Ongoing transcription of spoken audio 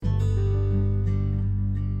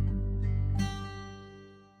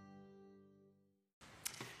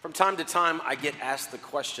From time to time, I get asked the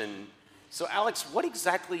question, so Alex, what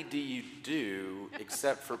exactly do you do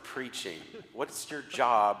except for preaching? What's your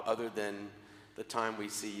job other than the time we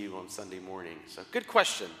see you on Sunday morning? So good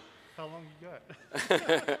question. How long you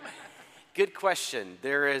got? Good question.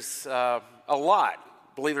 There is a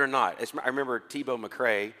lot, believe it or not. I remember Tebow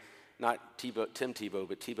McCrae, not Tim Tebow,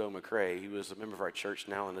 but Tebow McCrae. He was a member of our church,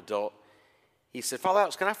 now an adult. He said, Father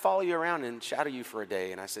Alex, can I follow you around and shadow you for a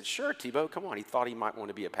day? And I said, sure, Tebow, come on. He thought he might want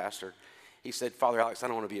to be a pastor. He said, Father Alex, I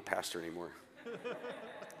don't want to be a pastor anymore.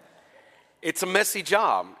 It's a messy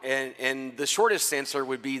job. And the shortest answer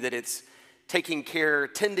would be that it's taking care,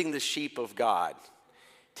 tending the sheep of God,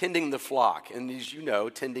 tending the flock. And as you know,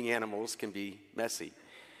 tending animals can be messy.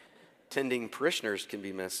 Tending parishioners can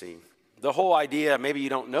be messy. The whole idea, maybe you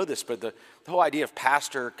don't know this, but the whole idea of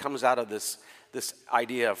pastor comes out of this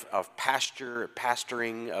idea of pasture,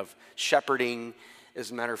 pastoring, of shepherding.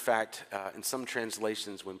 As a matter of fact, in some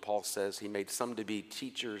translations, when Paul says he made some to be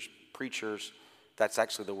teachers, preachers, that's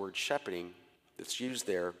actually the word shepherding that's used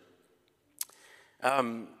there.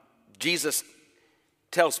 Jesus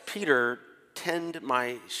tells Peter, tend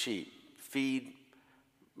my sheep, feed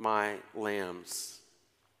my lambs,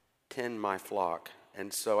 tend my flock.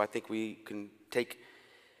 And so I think we can take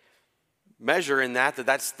measure in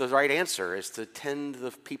that's the right answer, is to tend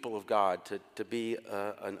the people of God, to be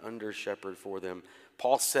an under shepherd for them.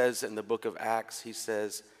 Paul says in the book of Acts, he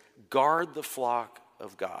says, guard the flock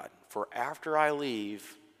of God, for after I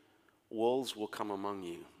leave, wolves will come among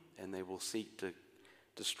you, and they will seek to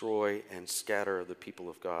destroy and scatter the people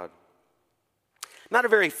of God. Not a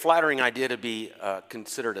very flattering idea to be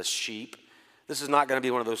considered a sheep. This is not going to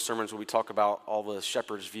be one of those sermons where we talk about all the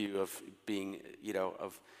shepherd's view of being,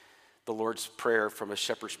 of the Lord's Prayer from a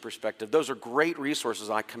shepherd's perspective. Those are great resources.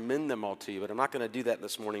 I commend them all to you, but I'm not going to do that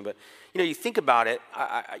this morning. But, you think about it,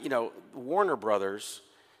 Warner Brothers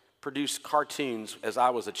produced cartoons as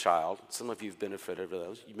I was a child. Some of you have benefited from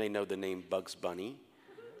those. You may know the name Bugs Bunny.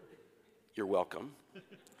 You're welcome.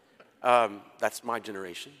 That's my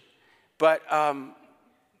generation. But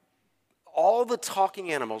all the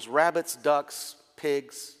talking animals, rabbits, ducks,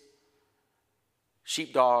 pigs,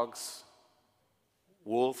 sheepdogs,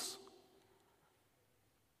 wolves,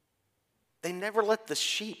 they never let the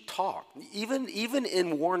sheep talk. Even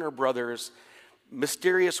in Warner Brothers'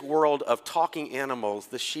 mysterious world of talking animals,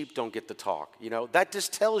 the sheep don't get to talk. That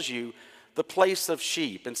just tells you the place of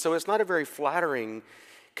sheep. And so it's not a very flattering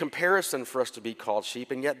comparison for us to be called sheep,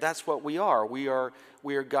 and yet that's what we are. We are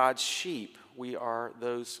God's sheep. We are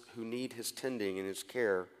those who need his tending and his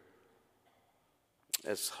care,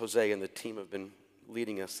 as Jose and the team have been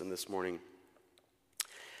leading us in this morning.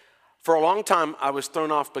 For a long time, I was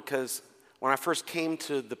thrown off because when I first came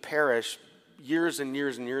to the parish years and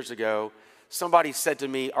years and years ago, somebody said to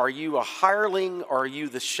me, are you a hireling or are you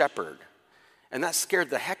the shepherd? And that scared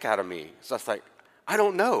the heck out of me. So I was like, I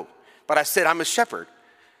don't know. But I said, I'm a shepherd,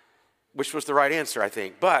 which was the right answer, I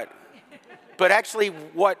think. But actually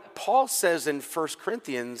what Paul says in 1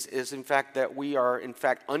 Corinthians is, in fact, that we are, in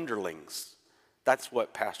fact, underlings. That's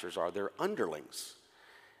what pastors are. They're underlings.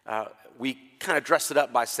 We kind of dress it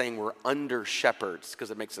up by saying we're under shepherds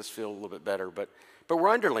because it makes us feel a little bit better, but we're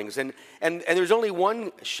underlings. And there's only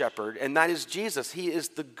one shepherd, and that is Jesus. He is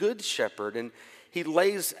the good shepherd, and he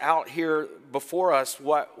lays out here before us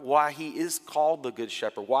why he is called the good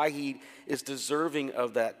shepherd, why he is deserving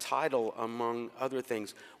of that title, among other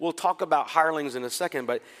things. We'll talk about hirelings in a second,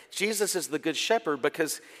 but Jesus is the good shepherd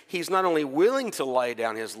because he's not only willing to lay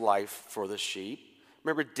down his life for the sheep.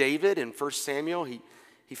 Remember David in 1 Samuel?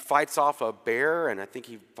 He fights off a bear, and I think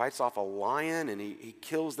he fights off a lion, and he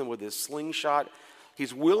kills them with his slingshot.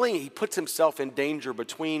 He's willing, he puts himself in danger,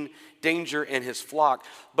 between danger and his flock.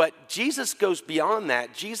 But Jesus goes beyond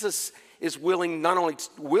that. Jesus is not only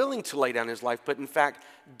willing to lay down his life, but in fact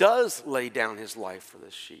does lay down his life for the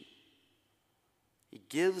sheep. He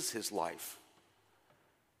gives his life,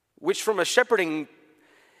 which from a shepherding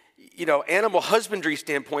animal husbandry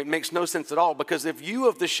standpoint makes no sense at all, because if you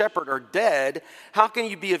of the shepherd are dead, how can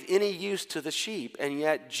you be of any use to the sheep? And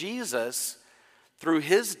yet Jesus, through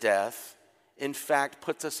his death, in fact,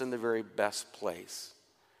 puts us in the very best place.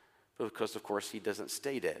 Because, of course, he doesn't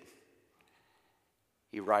stay dead.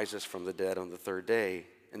 He rises from the dead on the third day.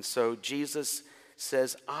 And so Jesus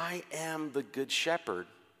says, I am the good shepherd.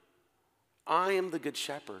 I am the good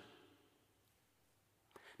shepherd.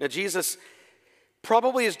 Now, Jesus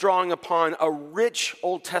probably is drawing upon a rich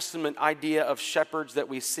Old Testament idea of shepherds that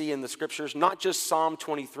we see in the scriptures, not just Psalm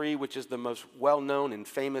 23, which is the most well-known and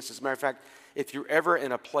famous. As a matter of fact, if you're ever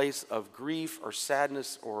in a place of grief or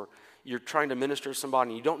sadness, or you're trying to minister to somebody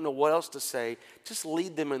and you don't know what else to say, just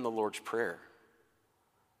lead them in the Lord's Prayer.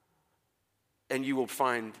 and you will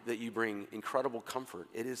find that you bring incredible comfort.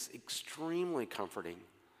 It is extremely comforting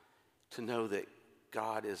to know that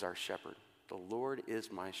God is our shepherd. The Lord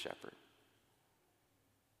is my shepherd.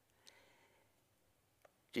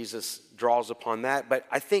 Jesus draws upon that, but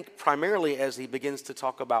I think primarily as he begins to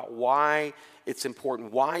talk about why it's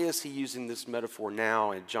important, why is he using this metaphor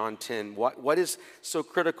now in John 10? What is so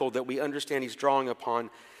critical that we understand he's drawing upon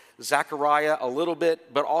Zechariah a little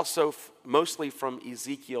bit, but also mostly from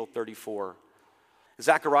Ezekiel 34.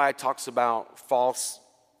 Zechariah talks about false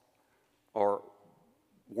or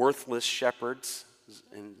worthless shepherds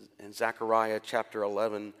in Zechariah chapter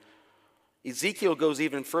 11. Ezekiel goes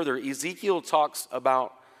even further. Ezekiel talks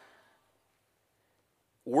about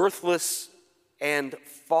worthless and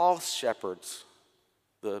false shepherds.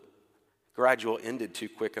 The gradual ended too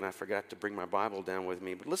quick and I forgot to bring my Bible down with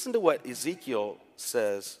me. But listen to what Ezekiel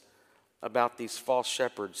says about these false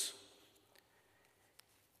shepherds.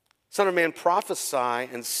 Son of man, prophesy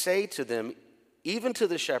and say to them, even to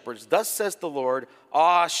the shepherds, thus says the Lord,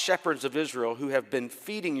 ah, shepherds of Israel who have been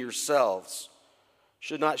feeding yourselves.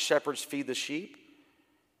 Should not shepherds feed the sheep?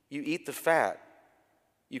 You eat the fat.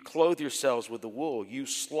 You clothe yourselves with the wool. You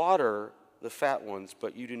slaughter the fat ones,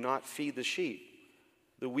 but you do not feed the sheep.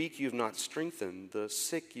 The weak you have not strengthened. The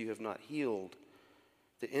sick you have not healed.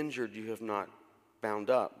 The injured you have not bound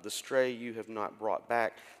up. The stray you have not brought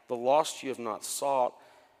back. The lost you have not sought.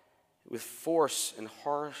 With force and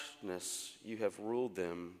harshness you have ruled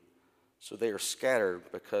them, so they are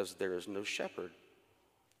scattered because there is no shepherd.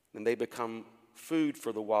 And they become food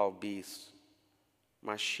for the wild beasts.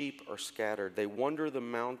 My sheep are scattered. They wander the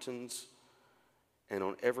mountains and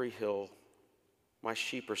on every hill. My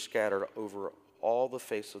sheep are scattered over all the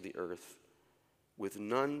face of the earth, with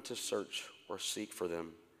none to search or seek for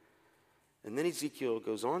them. And then Ezekiel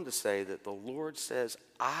goes on to say that the Lord says,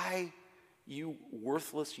 you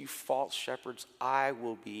worthless, you false shepherds, I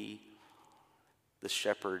will be the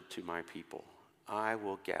shepherd to my people. I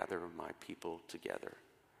will gather my people together.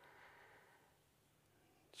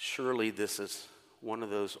 Surely this is one of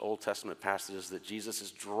those Old Testament passages that Jesus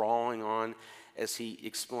is drawing on as he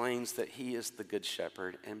explains that he is the good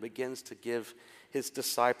shepherd and begins to give his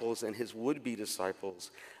disciples and his would-be disciples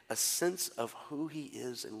a sense of who he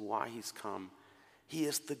is and why he's come. He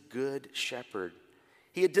is the good shepherd.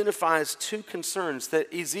 He identifies two concerns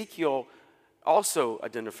that Ezekiel also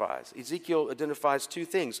identifies. Ezekiel identifies two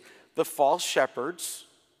things: the false shepherds,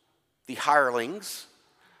 the hirelings,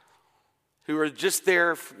 who are just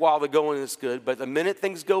there while the going is good, but the minute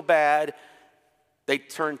things go bad, they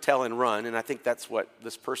turn tail and run. And I think that's what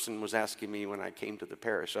this person was asking me when I came to the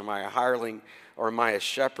parish. Am I a hireling or am I a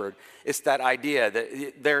shepherd? It's that idea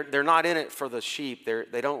that they're not in it for the sheep.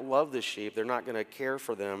 They don't love the sheep. They're not going to care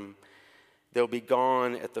for them. They'll be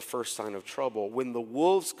gone at the first sign of trouble. When the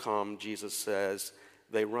wolves come, Jesus says,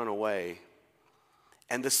 they run away.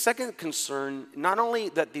 And the second concern, not only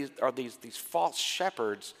that these false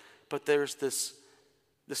shepherds, but there's this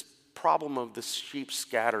problem of the sheep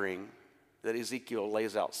scattering that Ezekiel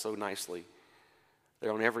lays out so nicely.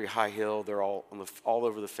 They're on every high hill. They're all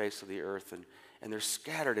over the face of the earth, and they're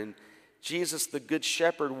scattered. And Jesus, the good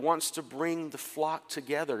shepherd, wants to bring the flock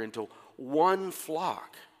together into one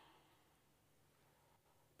flock.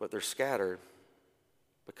 But they're scattered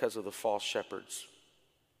because of the false shepherds.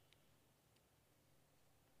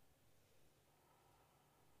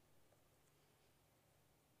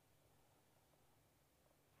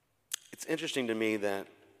 It's interesting to me that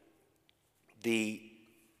the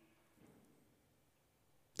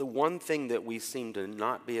one thing that we seem to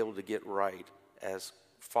not be able to get right as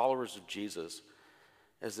followers of Jesus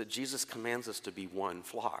is that Jesus commands us to be one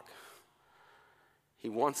flock. He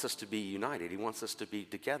wants us to be united. He wants us to be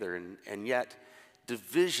together. And yet,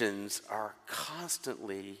 divisions are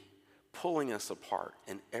constantly pulling us apart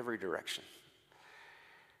in every direction.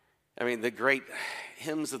 I mean, the great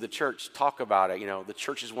hymns of the church talk about it. You know, the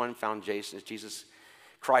church is one foundation, is Jesus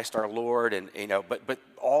Christ our Lord. And, you know, but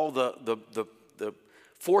all the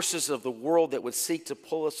forces of the world that would seek to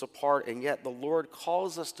pull us apart, and yet the Lord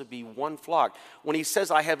calls us to be one flock. When he says,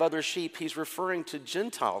 I have other sheep, he's referring to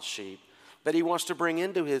Gentile sheep that he wants to bring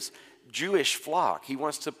into his Jewish flock. He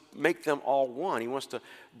wants to make them all one. He wants to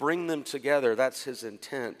bring them together. That's his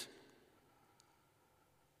intent.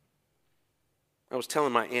 I was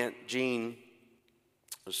telling my Aunt Jean,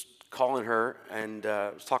 I was calling her and I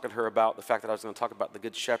was talking to her about the fact that I was going to talk about the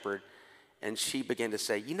Good Shepherd, and she began to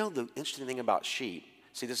say, you know, the interesting thing about sheep,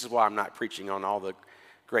 see, this is why I'm not preaching on all the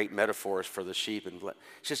great metaphors for the sheep. And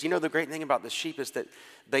she says, you know, the great thing about the sheep is that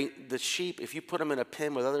the sheep, if you put them in a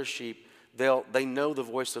pen with other sheep, they know the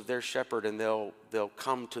voice of their shepherd, and they'll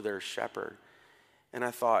come to their shepherd. And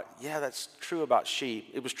I thought, yeah, that's true about sheep.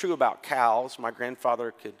 It was true about cows. My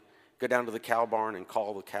grandfather could go down to the cow barn and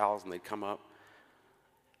call the cows, and they'd come up.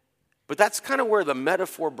 But that's kind of where the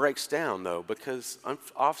metaphor breaks down, though, because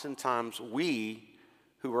oftentimes we,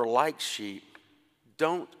 who are like sheep,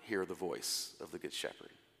 don't hear the voice of the Good Shepherd.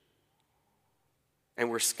 And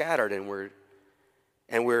we're scattered and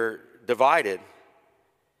we're divided.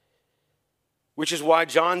 Which is why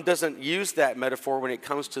John doesn't use that metaphor when it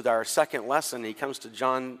comes to our second lesson. He comes to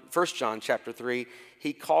 1 John chapter 3.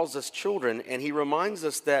 He calls us children, and he reminds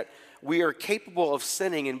us that we are capable of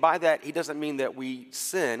sinning. And by that, he doesn't mean that we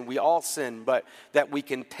sin. We all sin, but that we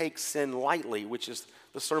can take sin lightly, which is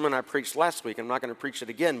the sermon I preached last week. I'm not going to preach it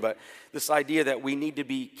again, but this idea that we need to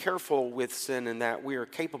be careful with sin and that we are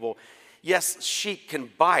capable. Yes, sheep can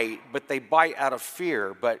bite, but they bite out of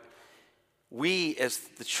fear. But we, as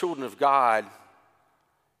the children of God,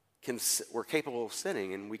 we're capable of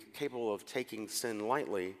sinning, and we're capable of taking sin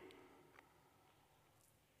lightly.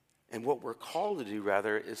 And what we're called to do,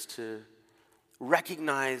 rather, is to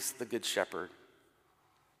recognize the Good Shepherd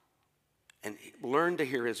and learn to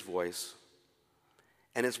hear his voice.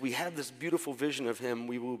 And as we have this beautiful vision of him,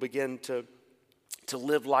 we will begin to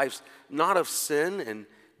live lives not of sin and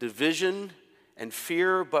division and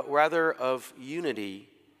fear, but rather of unity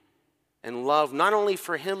and love, not only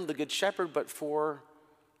for him, the Good Shepherd, but for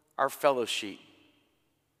our fellow sheep.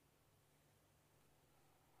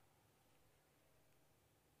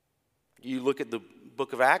 You look at the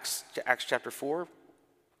book of Acts, Acts chapter 4.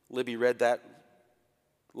 Libby read that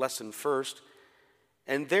lesson first.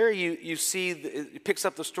 And there you see, it picks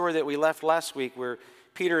up the story that we left last week where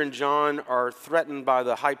Peter and John are threatened by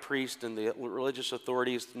the high priest and the religious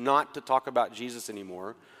authorities not to talk about Jesus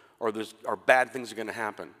anymore, or bad things are going to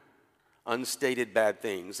happen. Unstated bad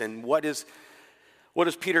things. And what does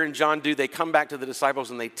Peter and John do? They come back to the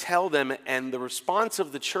disciples and they tell them, and the response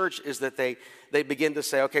of the church is that they begin to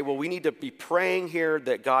say, okay, well, we need to be praying here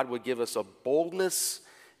that God would give us a boldness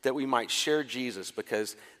that we might share Jesus,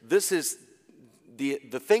 because this is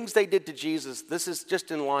the things they did to Jesus, this is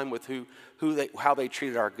just in line with how they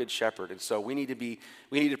treated our Good Shepherd. And so we need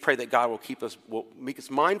to pray that God will make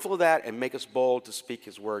us mindful of that and make us bold to speak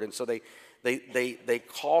his word. And so they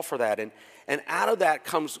call for that. And out of that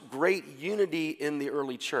comes great unity in the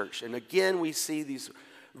early church. And again, we see these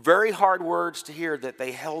very hard words to hear, that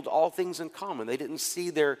they held all things in common. They didn't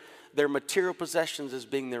see their material possessions as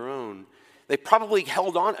being their own. They probably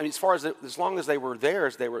held on, as long as they were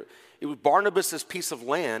theirs, it was Barnabas' piece of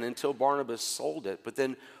land until Barnabas sold it. But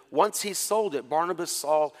then once he sold it, Barnabas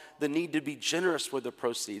saw the need to be generous with the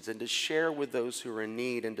proceeds and to share with those who are in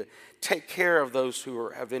need and to take care of those who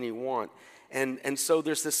have any want. And so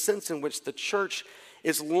there's this sense in which the church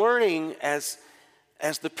is learning as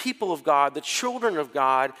the people of God, the children of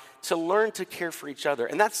God, to learn to care for each other.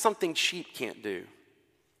 And that's something sheep can't do.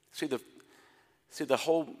 See, the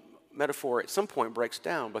whole metaphor at some point breaks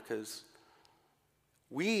down, because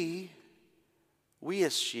we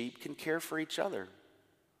as sheep can care for each other.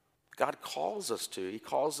 God calls us to. He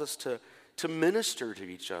calls us to minister to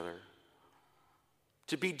each other,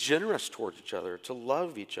 to be generous towards each other, to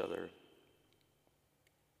love each other.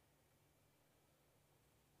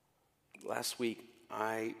 Last week,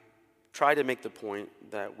 I tried to make the point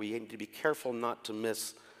that we need to be careful not to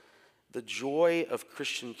miss the joy of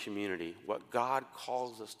Christian community, what God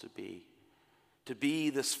calls us to be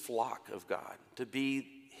this flock of God, to be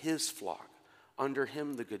his flock, under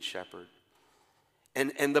him, the Good Shepherd.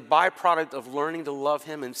 And the byproduct of learning to love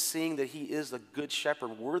him and seeing that he is the Good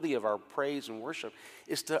Shepherd, worthy of our praise and worship,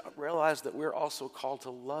 is to realize that we're also called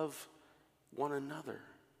to love one another.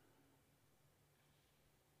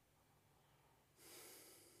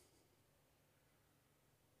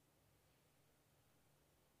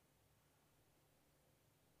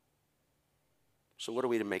 So what are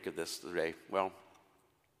we to make of this today? Well,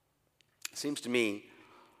 it seems to me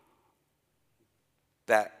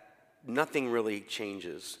that nothing really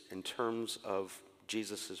changes in terms of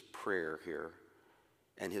Jesus' prayer here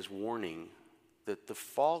and his warning that the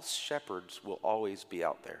false shepherds will always be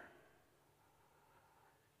out there.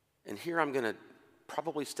 And here I'm going to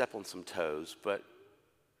probably step on some toes, but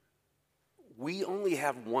we only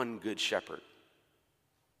have one good shepherd.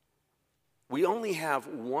 We only have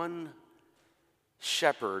one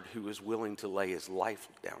shepherd who is willing to lay his life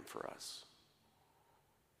down for us,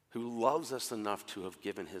 who loves us enough to have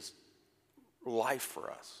given his life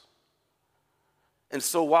for us. And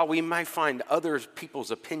so while we might find other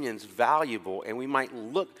people's opinions valuable and we might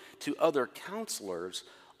look to other counselors,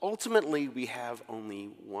 ultimately we have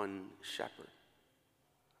only one shepherd.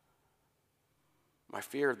 My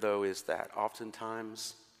fear, though, is that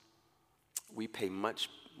oftentimes we pay much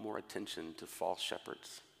more attention to false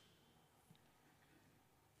shepherds.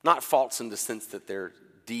 Not false in the sense that they're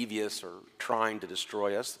devious or trying to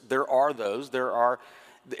destroy us. There are those.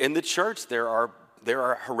 In the church, there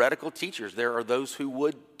are heretical teachers. There are those who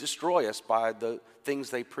would destroy us by the things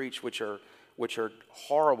they preach, which are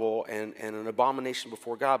horrible and an abomination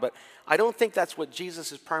before God. But I don't think that's what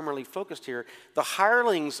Jesus is primarily focused here. The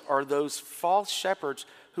hirelings are those false shepherds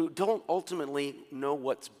who don't ultimately know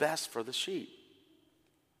what's best for the sheep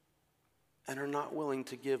and are not willing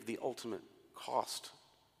to give the ultimate cost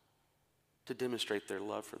to demonstrate their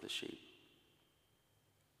love for the sheep.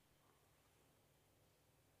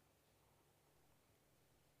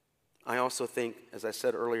 I also think, as I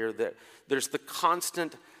said earlier, that there's the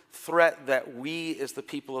constant threat that we as the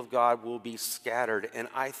people of God will be scattered. And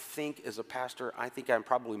I think as a pastor, I'm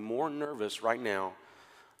probably more nervous right now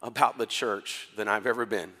about the church than I've ever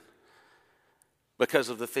been because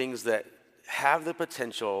of the things that have the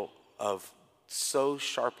potential of so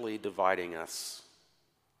sharply dividing us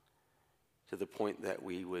to the point that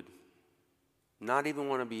we would not even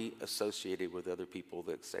want to be associated with other people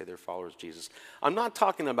that say they're followers of Jesus. I'm not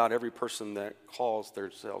talking about every person that calls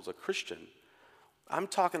themselves a Christian. I'm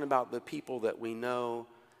talking about the people that we know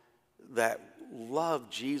that love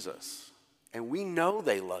Jesus, and we know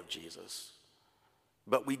they love Jesus,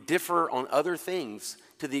 but we differ on other things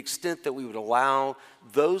to the extent that we would allow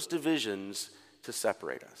those divisions to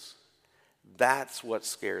separate us. That's what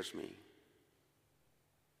scares me.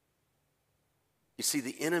 You see,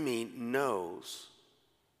 the enemy knows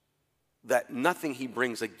that nothing he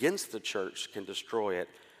brings against the church can destroy it,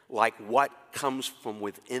 like what comes from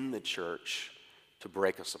within the church to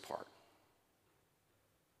break us apart.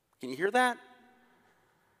 Can you hear that?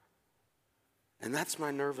 And that's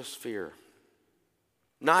my nervous fear.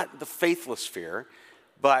 Not the faithless fear,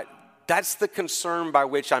 but that's the concern by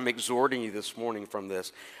which I'm exhorting you this morning from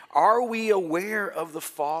this. Are we aware of the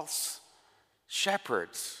false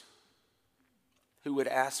shepherds who would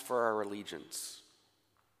ask for our allegiance?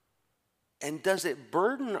 And does it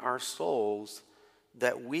burden our souls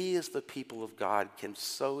that we as the people of God can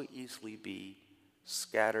so easily be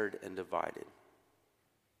scattered and divided?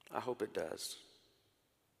 I hope it does.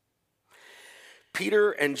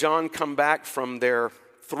 Peter and John come back from their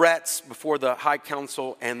threats before the high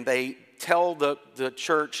council, and they tell the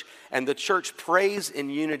church, and the church prays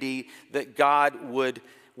in unity that God would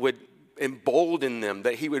embolden them,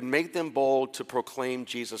 that he would make them bold to proclaim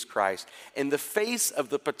Jesus Christ. In the face of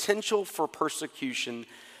the potential for persecution,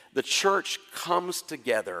 the church comes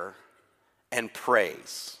together and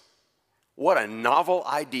prays. What a novel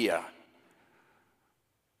idea.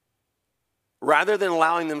 Rather than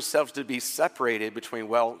allowing themselves to be separated between,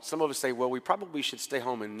 some of us say, we probably should stay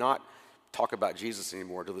home and not talk about Jesus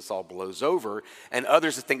anymore until this all blows over. And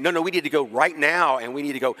others that think, no, we need to go right now, and we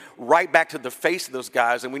need to go right back to the face of those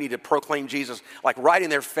guys, and we need to proclaim Jesus like right in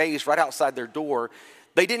their face, right outside their door.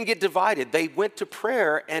 They didn't get divided. They went to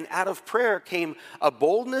prayer, and out of prayer came a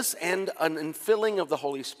boldness and an infilling of the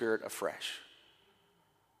Holy Spirit afresh.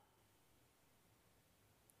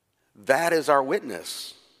 That is our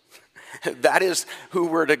witness. That is who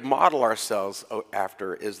we're to model ourselves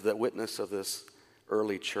after, is the witness of this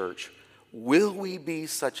early church. Will we be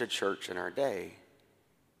such a church in our day?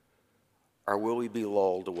 Or will we be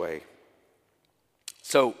lulled away?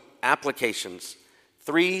 So, applications.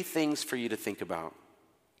 3 things for you to think about.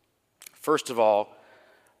 First of all,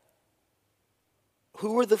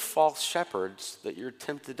 who are the false shepherds that you're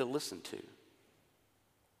tempted to listen to?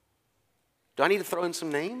 Do I need to throw in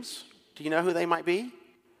some names? Do you know who they might be?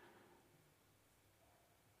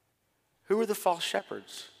 Who are the false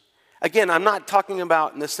shepherds? Again, I'm not talking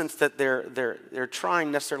about in the sense that they're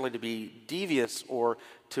trying necessarily to be devious or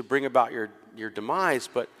to bring about your demise,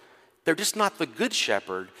 but they're just not the good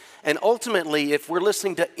shepherd. And ultimately, if we're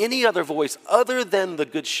listening to any other voice other than the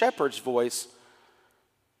good shepherd's voice,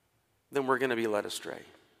 then we're going to be led astray.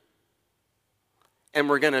 And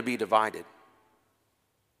we're going to be divided.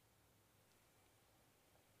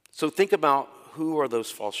 So think about, who are those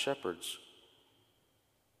false shepherds?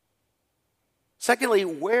 Secondly,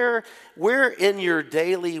 where in your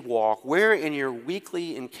daily walk, where in your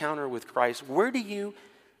weekly encounter with Christ, where do you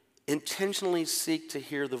intentionally seek to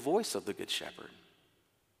hear the voice of the Good Shepherd?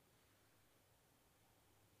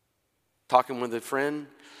 Talking with a friend,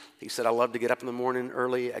 he said, I love to get up in the morning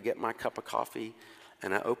early, I get my cup of coffee,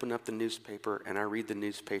 and I open up the newspaper, and I read the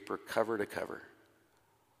newspaper cover to cover.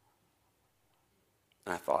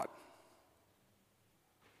 And I thought,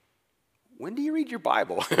 when do you read your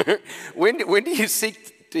Bible? When do you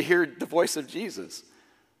seek to hear the voice of Jesus?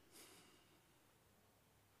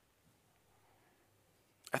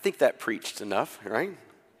 I think that preached enough, right?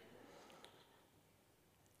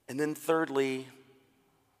 And then thirdly,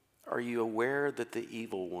 are you aware that the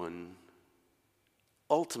evil one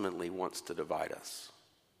ultimately wants to divide us?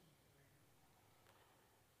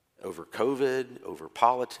 Over COVID, over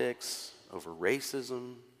politics, over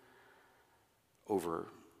racism, over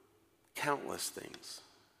countless things.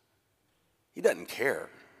 He doesn't care.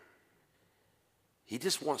 He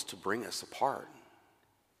just wants to bring us apart.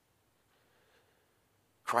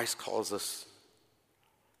 Christ calls us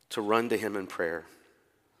to run to him in prayer,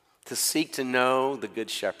 to seek to know the Good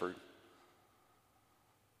Shepherd,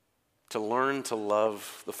 to learn to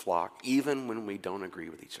love the flock even when we don't agree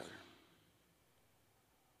with each other,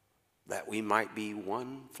 that we might be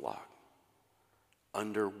one flock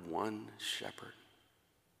under one shepherd,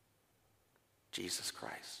 Jesus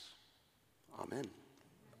Christ. Amen.